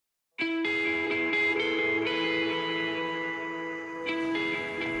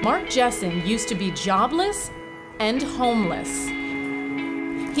Mark Jessen used to be jobless and homeless.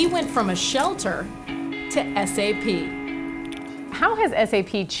 He went from a shelter to SAP. How has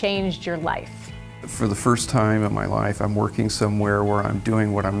SAP changed your life? For the first time in my life, I'm working somewhere where I'm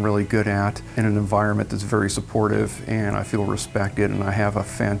doing what I'm really good at in an environment that's very supportive, and I feel respected, and I have a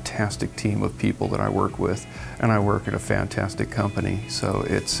fantastic team of people that I work with, and I work at a fantastic company, so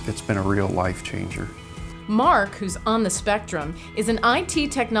it's been a real life changer. Mark, who's on the spectrum, is an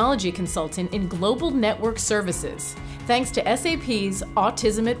IT technology consultant in global network services, thanks to SAP's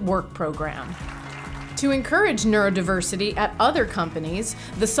Autism at Work program. To encourage neurodiversity at other companies,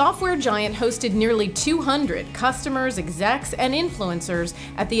 the software giant hosted nearly 200 customers, execs, and influencers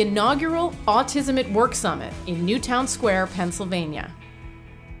at the inaugural Autism at Work Summit in Newtown Square, Pennsylvania.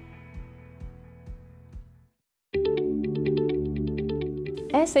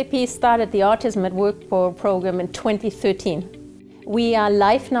 SAP started the Autism at Work program in 2013. We are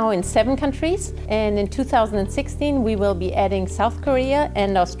live now in 7 countries, and in 2016 we will be adding South Korea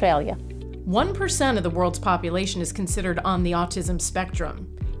and Australia. 1% of the world's population is considered on the autism spectrum.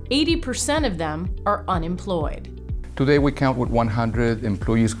 80% of them are unemployed. Today we count with 100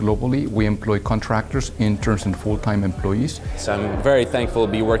 employees globally. We employ contractors, interns, and full-time employees. So I'm very thankful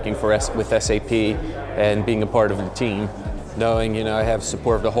to be working with SAP and being a part of the team. Knowing, I have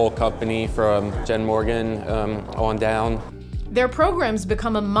support of the whole company from Jen Morgan on down. Their programs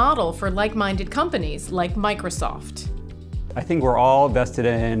become a model for like-minded companies like Microsoft. I think we're all vested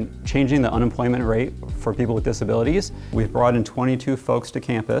in changing the unemployment rate for people with disabilities. We've brought in 22 folks to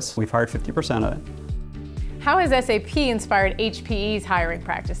campus. We've hired 50% of it. How has SAP inspired HPE's hiring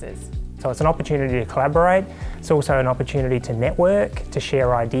practices? So it's an opportunity to collaborate. It's also an opportunity to network, to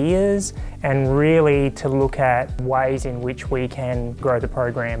share ideas, and really to look at ways in which we can grow the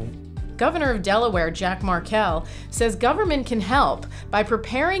program. Governor of Delaware, Jack Markell, says government can help by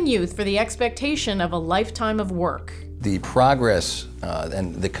preparing youth for the expectation of a lifetime of work. The progress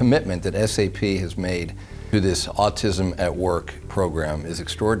and the commitment that SAP has made to this Autism at Work program is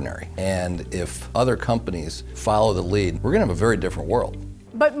extraordinary. And if other companies follow the lead, we're going to have a very different world.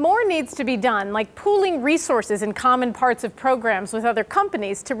 But more needs to be done, like pooling resources in common parts of programs with other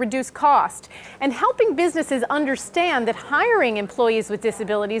companies to reduce cost, and helping businesses understand that hiring employees with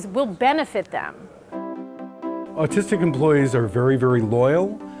disabilities will benefit them. Autistic employees are very, very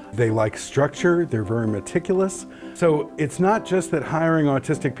loyal. They like structure, they're very meticulous. So it's not just that hiring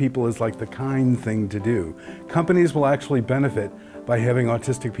autistic people is like the kind thing to do. Companies will actually benefit by having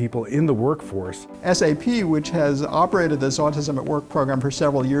autistic people in the workforce. SAP, which has operated this Autism at Work program for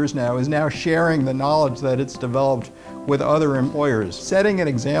several years now, is now sharing the knowledge that it's developed with other employers, setting an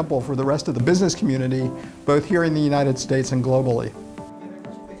example for the rest of the business community, both here in the United States and globally.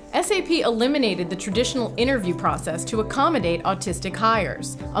 SAP eliminated the traditional interview process to accommodate autistic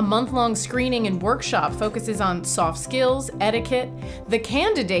hires. A month-long screening and workshop focuses on soft skills, etiquette. The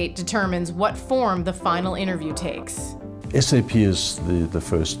candidate determines what form the final interview takes. SAP is the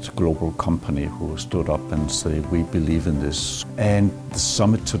first global company who stood up and said, we believe in this. And the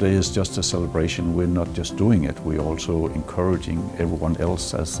summit today is just a celebration. We're not just doing it, we're also encouraging everyone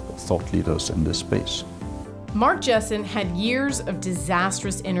else as thought leaders in this space. Mark Jessen had years of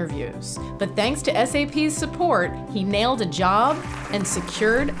disastrous interviews, but thanks to SAP's support, he nailed a job and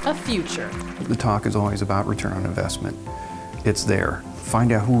secured a future. The talk is always about return on investment. It's there.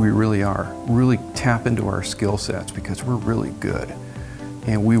 Find out who we really are. Really tap into our skill sets because we're really good.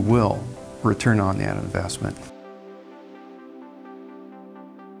 And we will return on that investment.